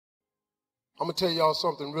I'm going to tell y'all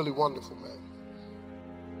something really wonderful, man.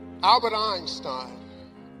 Albert Einstein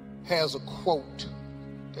has a quote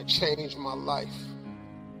that changed my life,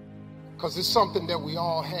 because it's something that we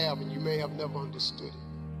all have and you may have never understood it.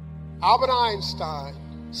 Albert Einstein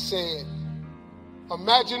said,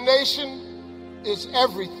 imagination is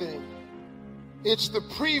everything. It's the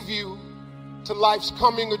preview to life's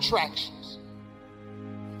coming attractions.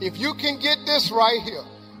 If you can get this right here,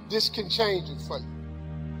 this can change it for you.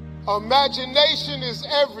 Imagination is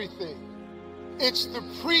everything. It's the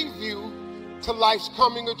preview to life's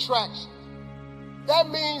coming attractions.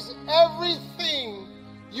 That means everything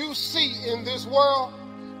you see in this world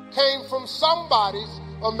came from somebody's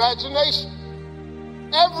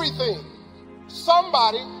imagination. Everything.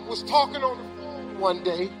 Somebody was talking on the phone one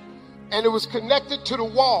day, and it was connected to the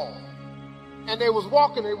wall. And they was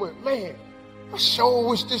walking, they went, man, I sure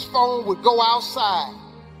wish this phone would go outside.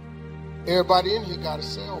 Everybody in here got a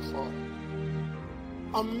cell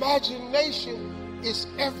phone. Imagination is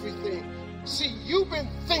everything. See, you've been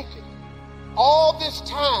thinking all this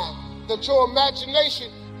time that your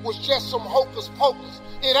imagination was just some hocus pocus.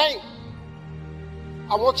 It ain't.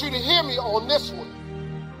 I want you to hear me on this one,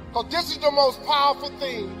 because this is the most powerful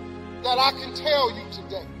thing that I can tell you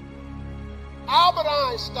today. Albert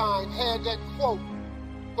Einstein had that quote,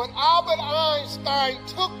 but Albert Einstein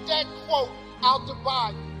took that quote out the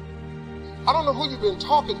Bible. I don't know who you've been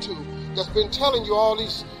talking to that's been telling you all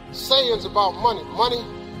these sayings about money. Money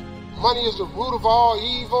is the root of all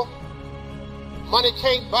evil. Money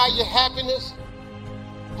can't buy you happiness.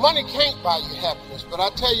 Money can't buy you happiness, but I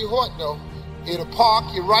tell you what though, it'll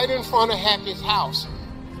park you right in front of Happy's house.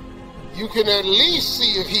 You can at least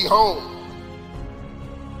see if he home.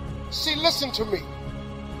 See, listen to me.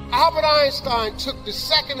 Albert Einstein took the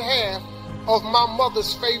second half of my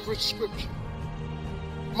mother's favorite scripture.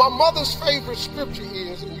 My mother's favorite scripture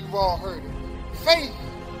is, and you've all heard it, faith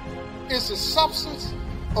is the substance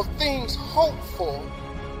of things hoped for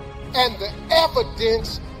and the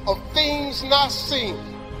evidence of things not seen.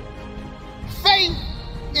 Faith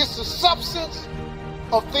is the substance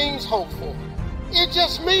of things hoped for. It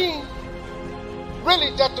just means,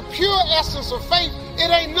 really, that the pure essence of faith, it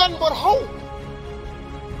ain't nothing but hope.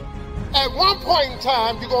 At one point in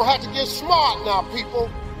time, you're going to have to get smart now, people.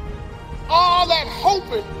 All that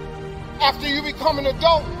hoping after you become an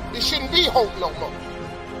adult, it shouldn't be hope no more.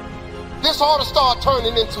 This ought to start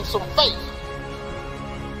turning into some faith.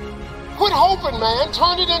 Quit hoping, man.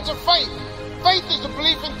 Turn it into faith. Faith is the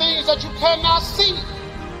belief in things that you cannot see.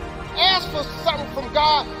 Ask for something from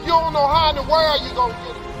God. You don't know how in the world you're going to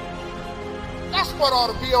get it. That's what ought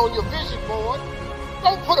to be on your vision board.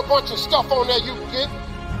 Don't put a bunch of stuff on there you can get.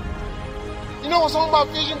 You know what's on my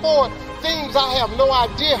vision board? Things I have no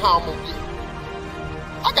idea how I'm going to get.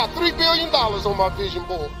 I got $3 billion on my vision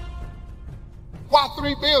board. Why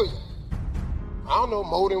 $3 billion? I don't know,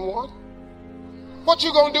 more than one. What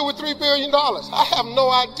you going to do with $3 billion? I have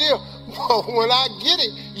no idea. But when I get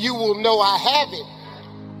it, you will know I have it.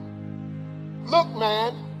 Look,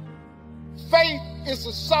 man, faith is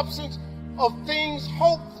the substance of things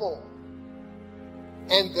hoped for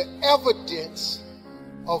and the evidence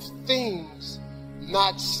of things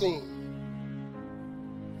not seen.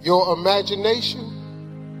 Your imagination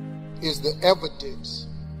is the evidence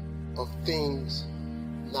of things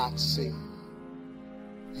not seen.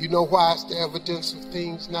 You know why it's the evidence of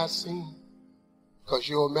things not seen? Because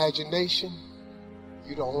your imagination,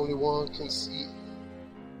 you're the only one can see it.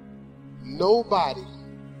 Nobody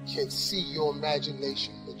can see your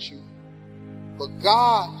imagination but you. But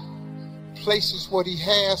God places what he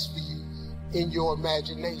has for you in your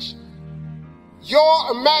imagination. Your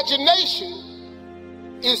imagination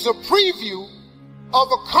is a preview of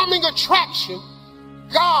a coming attraction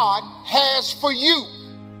God has for you.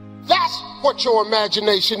 That's what your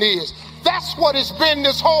imagination is. That's what it's been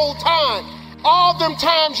this whole time. All them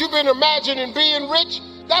times you've been imagining being rich,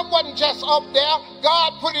 that wasn't just up there.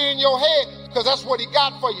 God put it in your head because that's what he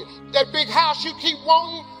got for you. That big house you keep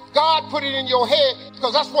wanting, God put it in your head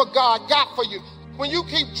because that's what God got for you. When you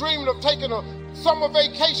keep dreaming of taking a summer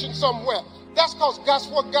vacation somewhere, that's because that's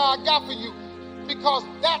what God got for you, because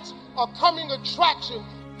that's a coming attraction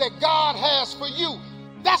that God has for you.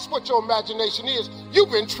 That's what your imagination is.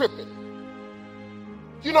 You've been tripping.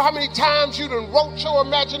 You know how many times you done wrote your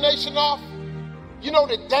imagination off? You know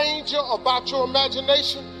the danger about your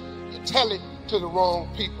imagination? You tell it to the wrong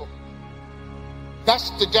people.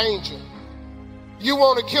 That's the danger. You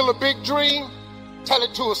want to kill a big dream? Tell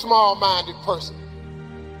it to a small-minded person.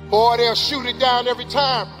 Boy, they'll shoot it down every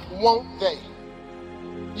time, won't they?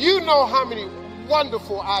 You know how many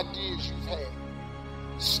wonderful ideas you've had.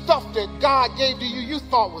 stuff that God gave to you, you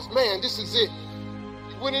thought was, man, this is it.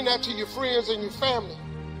 You went in there to your friends and your family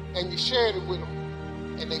and you shared it with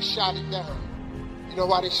them and they shot it down. You know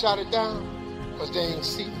why they shot it down? Because they ain't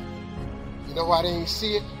see it. You know why they ain't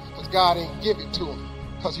see it? Because God ain't give it to them.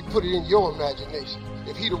 Because he put it in your imagination.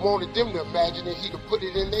 If he'd have wanted them to imagine it, he'd have put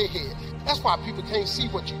it in their head. That's why people can't see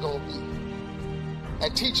what you're going to be.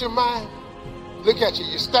 That teacher mind, look at you,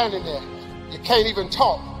 you're standing there. You can't even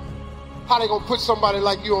talk. How they going to put somebody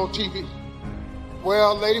like you on TV?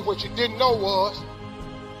 Well, lady, what you didn't know was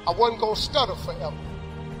I wasn't going to stutter forever.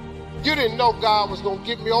 You didn't know God was going to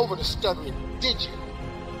get me over the stuttering, did you?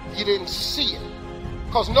 You didn't see it.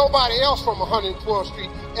 Because nobody else from 112th Street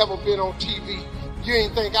ever been on TV. You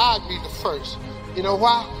ain't think I'd be the first. You know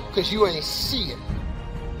why? Because you ain't see it.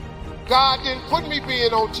 God didn't put me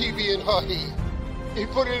being on TV in her head. He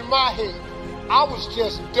put it in my head. I was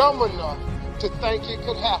just dumb enough to think it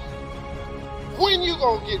could happen. When you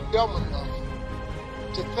gonna get dumb enough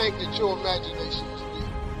to think that your imagination is real?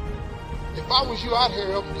 If I was you, I'd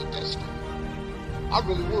hurry up and get that stuff. I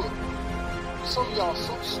really would. Some of y'all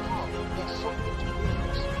so smart. That's so ridiculous.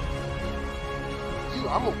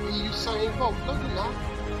 I'm gonna be Usain Bolt. No, you're not.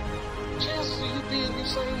 Chances of you being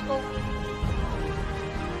Usain Bolt.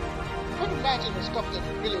 Quit imagining stuff that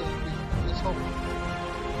really ain't real. Let's hope.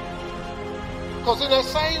 Because in that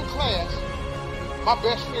same class, my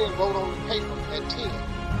best friend wrote on the paper at 10,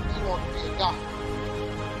 he wanted to be a doctor.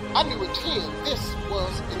 I knew at 10, this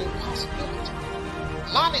was an impossibility.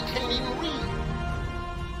 Lonnie can't even read.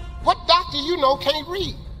 What doctor you know can't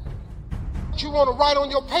read? What you want to write on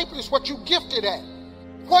your paper is what you gifted at.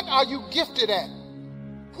 What are you gifted at?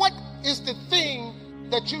 What is the thing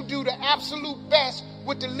that you do the absolute best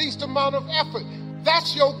with the least amount of effort?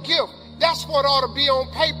 That's your gift. That's what ought to be on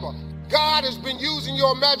paper. God has been using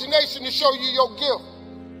your imagination to show you your gift.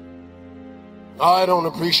 I don't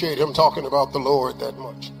appreciate him talking about the Lord that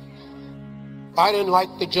much. I didn't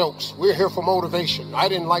like the jokes. We're here for motivation. I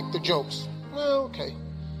didn't like the jokes. Well, okay,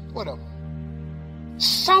 whatever.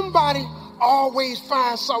 Somebody always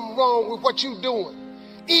finds something wrong with what you're doing,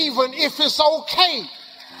 even if it's okay.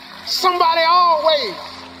 Somebody always.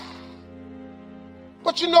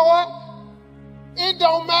 But you know what? It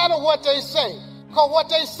don't matter what they say, because what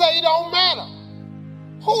they say don't matter.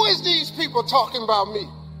 Who is these people talking about me?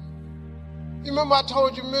 You remember I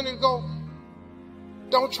told you a minute ago,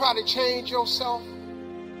 don't try to change yourself,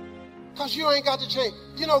 because you ain't got to change.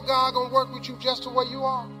 You know God gonna work with you just the way you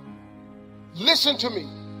are. Listen to me.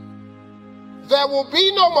 There will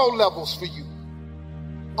be no more levels for you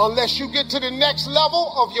unless you get to the next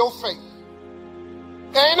level of your faith.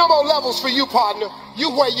 There ain't no more levels for you, partner.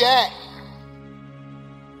 You where you at.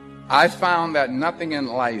 I found that nothing in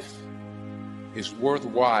life is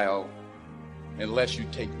worthwhile unless you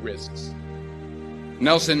take risks.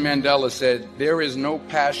 Nelson Mandela said, there is no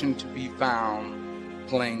passion to be found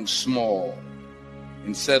playing small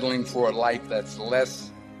and settling for a life that's less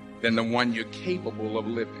than the one you're capable of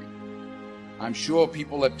living. I'm sure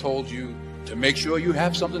people have told you to make sure you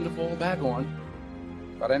have something to fall back on,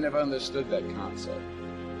 but I never understood that concept.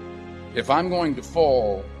 If I'm going to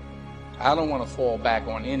fall, I don't want to fall back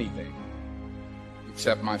on anything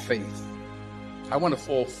except my faith. I want to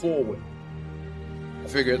fall forward. I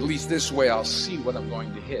figure at least this way I'll see what I'm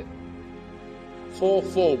going to hit. Fall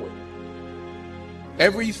forward.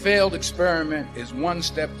 Every failed experiment is one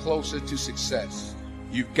step closer to success.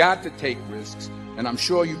 You've got to take risks, and I'm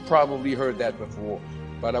sure you've probably heard that before,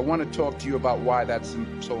 but I want to talk to you about why that's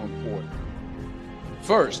so important.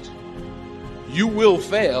 First, you will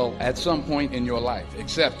fail at some point in your life.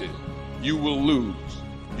 Accept it. You will lose.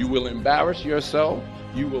 You will embarrass yourself.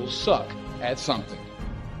 You will suck at something.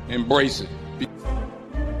 Embrace it.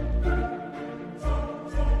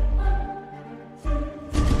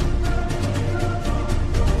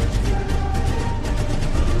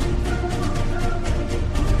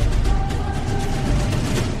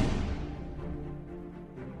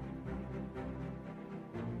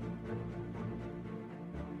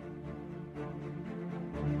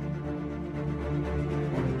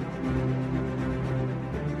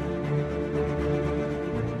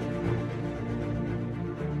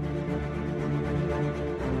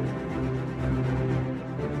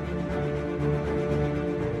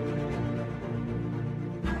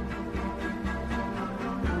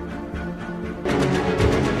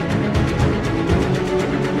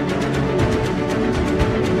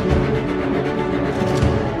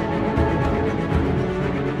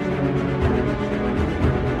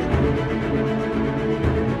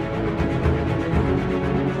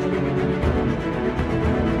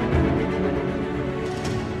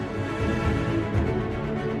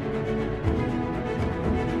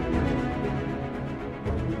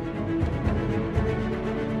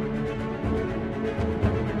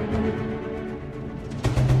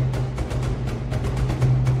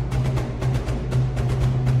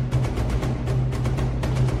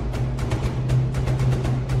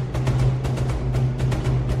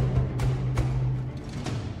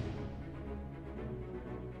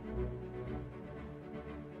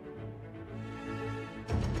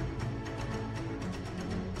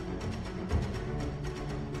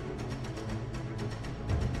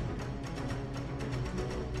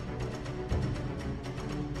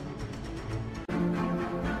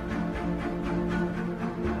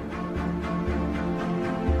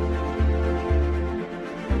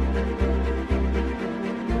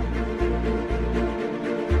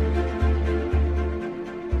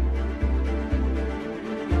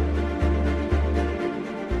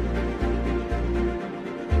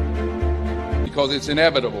 because it's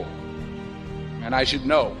inevitable. And I should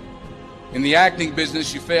know. In the acting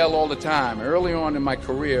business, you fail all the time. Early on in my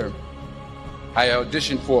career, I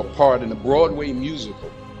auditioned for a part in a Broadway musical.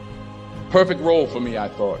 Perfect role for me, I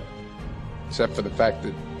thought, except for the fact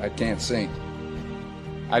that I can't sing.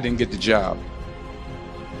 I didn't get the job.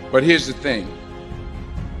 But here's the thing.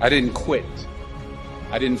 I didn't quit.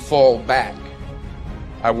 I didn't fall back.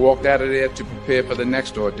 I walked out of there to prepare for the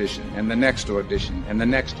next audition, and the next audition, and the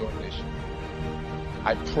next audition.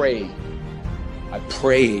 I prayed,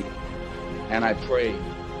 and I prayed.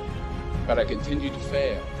 But I continued to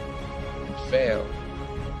fail, and fail,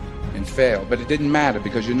 and fail. But it didn't matter,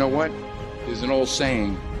 because you know what? There's an old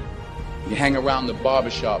saying, you hang around the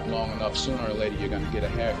barbershop long enough, sooner or later you're going to get a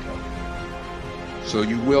haircut. So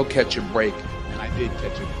you will catch a break, and I did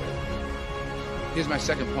catch a break. Here's my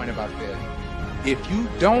second point about failure. If you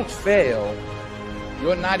don't fail,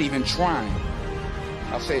 you're not even trying.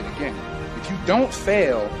 I'll say it again. If you don't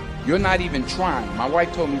fail, you're not even trying. My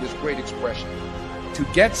wife told me this great expression. To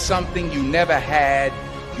get something you never had,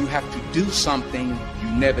 you have to do something you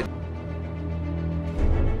never did.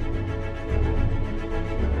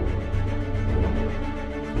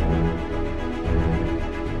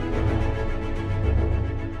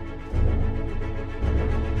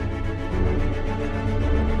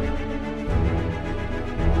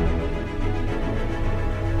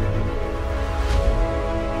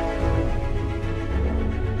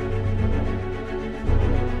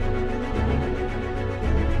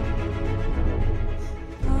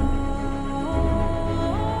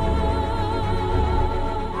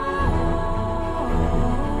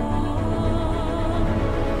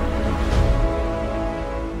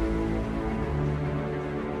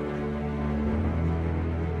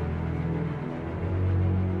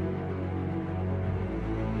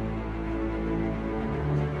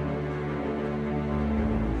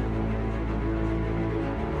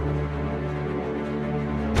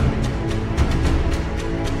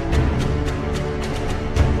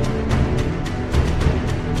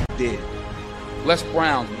 Les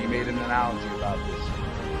Brown, he made an analogy about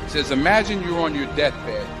this. He says, imagine you're on your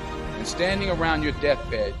deathbed, and standing around your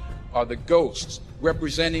deathbed are the ghosts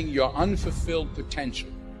representing your unfulfilled potential,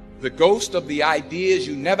 the ghost of the ideas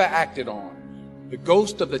you never acted on, the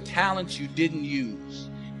ghost of the talents you didn't use,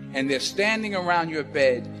 and they're standing around your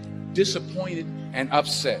bed, disappointed and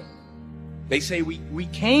upset. They say, we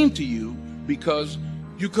came to you because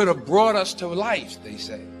you could have brought us to life, they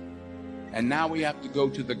say. And now we have to go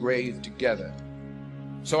to the grave together.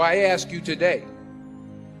 So I ask you today,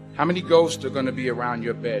 how many ghosts are going to be around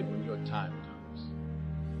your bed when your time comes?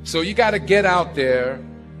 So you got to get out there.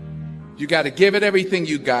 You got to give it everything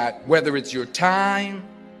you got, whether it's your time,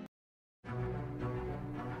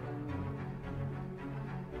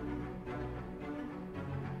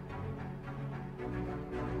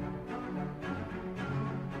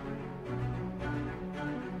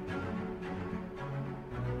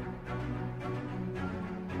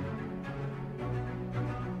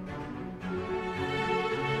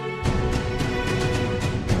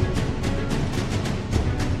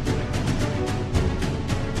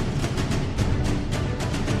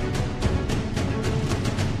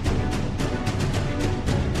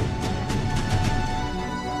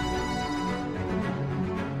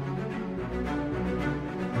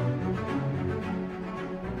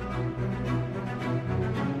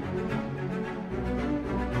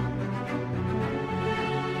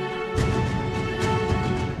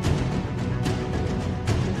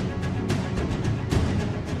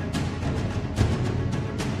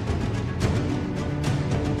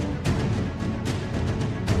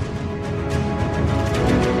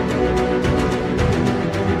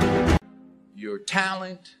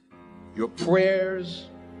 talent, your prayers,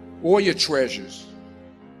 or your treasures.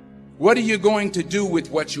 What are you going to do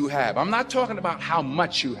with what you have? I'm not talking about how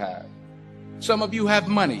much you have. Some of you have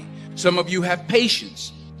money. Some of you have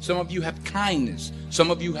patience. Some of you have kindness.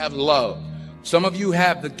 Some of you have love. Some of you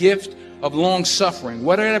have the gift of long suffering.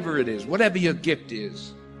 Whatever it is, whatever your gift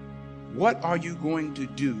is, what are you going to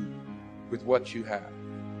do with what you have?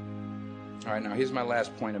 All right, now here's my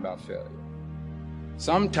last point about failure.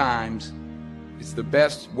 Sometimes it's the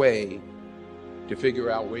best way to figure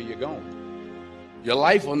out where you're going. Your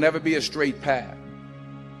life will never be a straight path.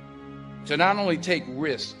 So not only take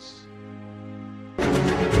risks,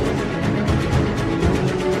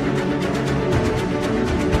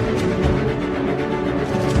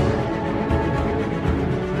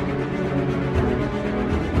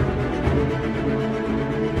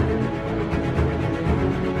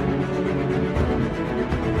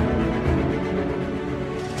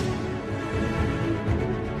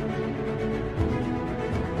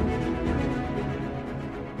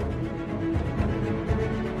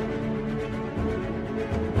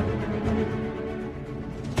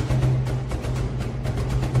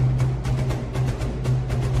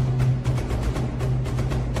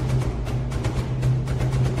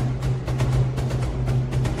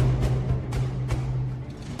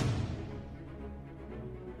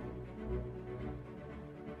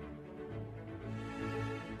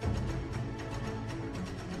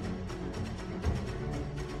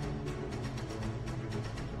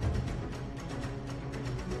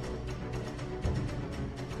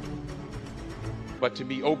 but to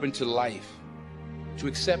be open to life, to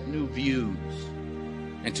accept new views,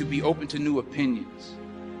 and to be open to new opinions.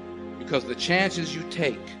 Because the chances you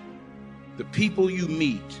take, the people you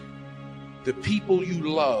meet, the people you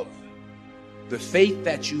love, the faith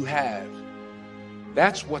that you have,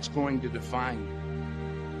 that's what's going to define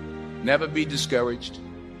you. Never be discouraged.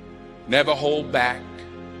 Never hold back.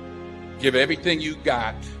 Give everything you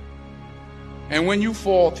got. And when you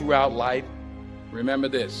fall throughout life, remember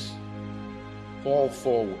this: fall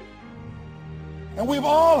forward. And we've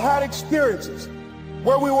all had experiences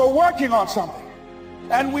where we were working on something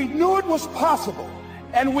and we knew it was possible,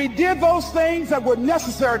 and we did those things that were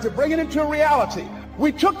necessary to bring it into reality.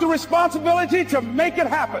 We took the responsibility to make it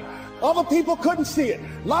happen. Other people couldn't see it.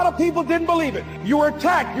 A lot of people didn't believe it. You were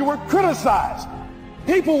attacked. You were criticized.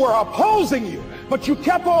 People were opposing you, but you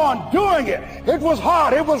kept on doing it. It was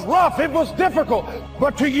hard. It was rough. It was difficult.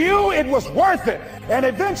 But to you, it was worth it. And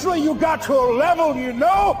eventually you got to a level, you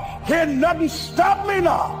know, can nothing stop me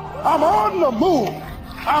now. I'm on the move.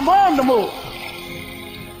 I'm on the move.